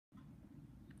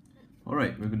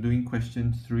Alright, we're doing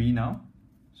question 3 now.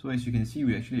 So as you can see,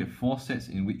 we actually have 4 sets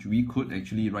in which we could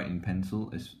actually write in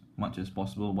pencil as much as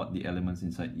possible what the elements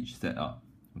inside each set are.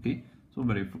 Okay, so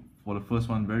for the first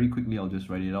one, very quickly I'll just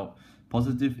write it out.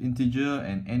 Positive integer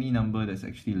and any number that's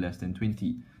actually less than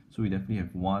 20. So we definitely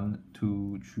have 1,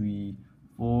 2, 3,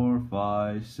 4,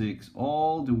 5, 6,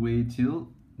 all the way till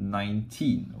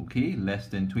 19. Okay, less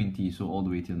than 20, so all the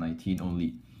way till 19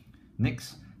 only.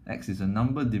 Next, x is a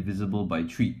number divisible by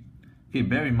 3. Okay,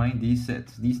 bear in mind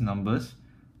these numbers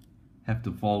have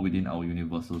to fall within our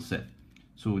universal set.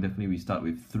 So definitely we start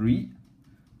with 3,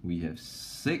 we have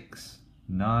 6,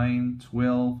 9,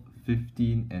 12,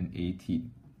 15 and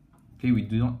 18. Okay, we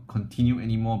do not continue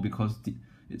anymore because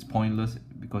it's pointless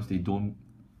because they don't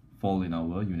fall in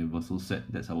our universal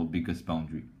set. That's our biggest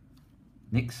boundary.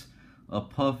 Next, a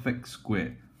perfect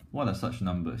square. What are such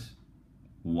numbers?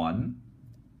 1,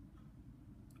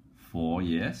 4,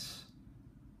 yes,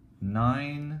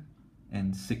 9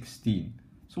 and 16.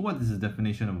 So what is the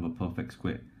definition of a perfect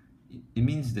square? It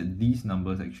means that these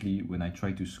numbers actually, when I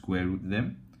try to square root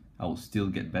them, I will still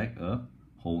get back a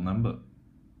whole number.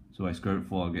 So I square root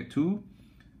 4, I'll get 2,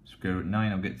 square root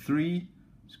 9, I'll get 3,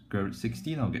 square root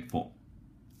 16, I'll get 4.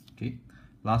 Okay.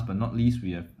 Last but not least,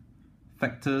 we have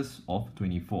factors of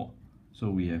 24. So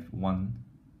we have 1,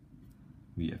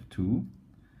 we have 2,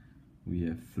 we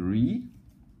have 3,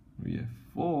 we have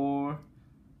 4,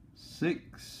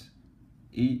 6,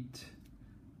 8,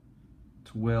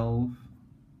 12,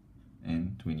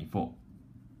 and 24.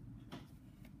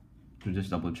 So just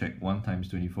double check. 1 times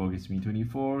 24 gives me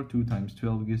 24, 2 times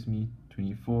 12 gives me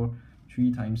 24,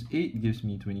 3 times 8 gives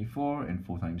me 24, and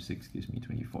 4 times 6 gives me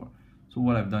 24. So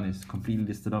what I've done is completely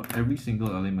listed out every single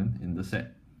element in the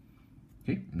set.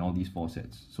 Okay, in all these 4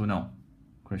 sets. So now,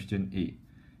 question A.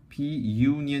 P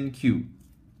union Q.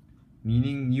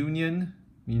 Meaning union,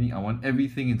 meaning I want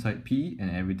everything inside P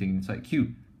and everything inside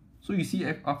Q. So you see,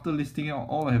 after listing out,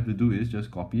 all I have to do is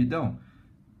just copy it down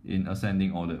in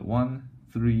ascending order. 1,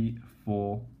 3,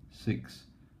 4, 6,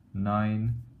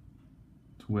 9,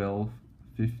 12,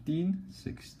 15,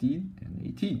 16, and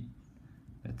 18.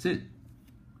 That's it.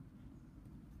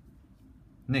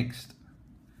 Next,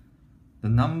 the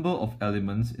number of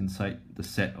elements inside the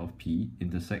set of P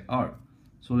intersect R.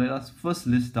 So let us first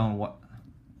list down what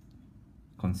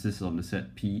consists of the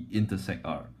set P intersect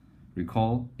R.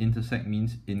 Recall, intersect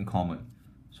means in common.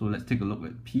 So let's take a look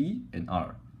at P and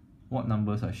R. What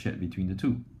numbers are shared between the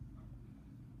two?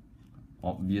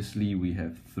 Obviously, we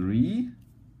have 3.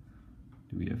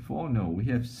 Do we have 4? No, we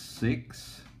have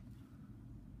 6.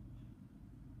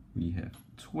 We have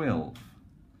 12.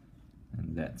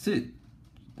 And that's it.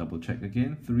 Double check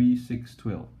again. 3, 6,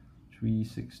 12. 3,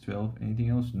 6, 12. Anything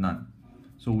else? None.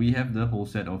 So we have the whole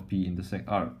set of P intersect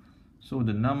R. So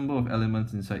the number of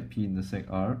elements inside P intersect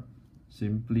R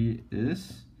simply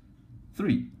is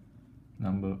 3.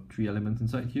 3 elements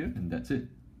inside here, and that's it.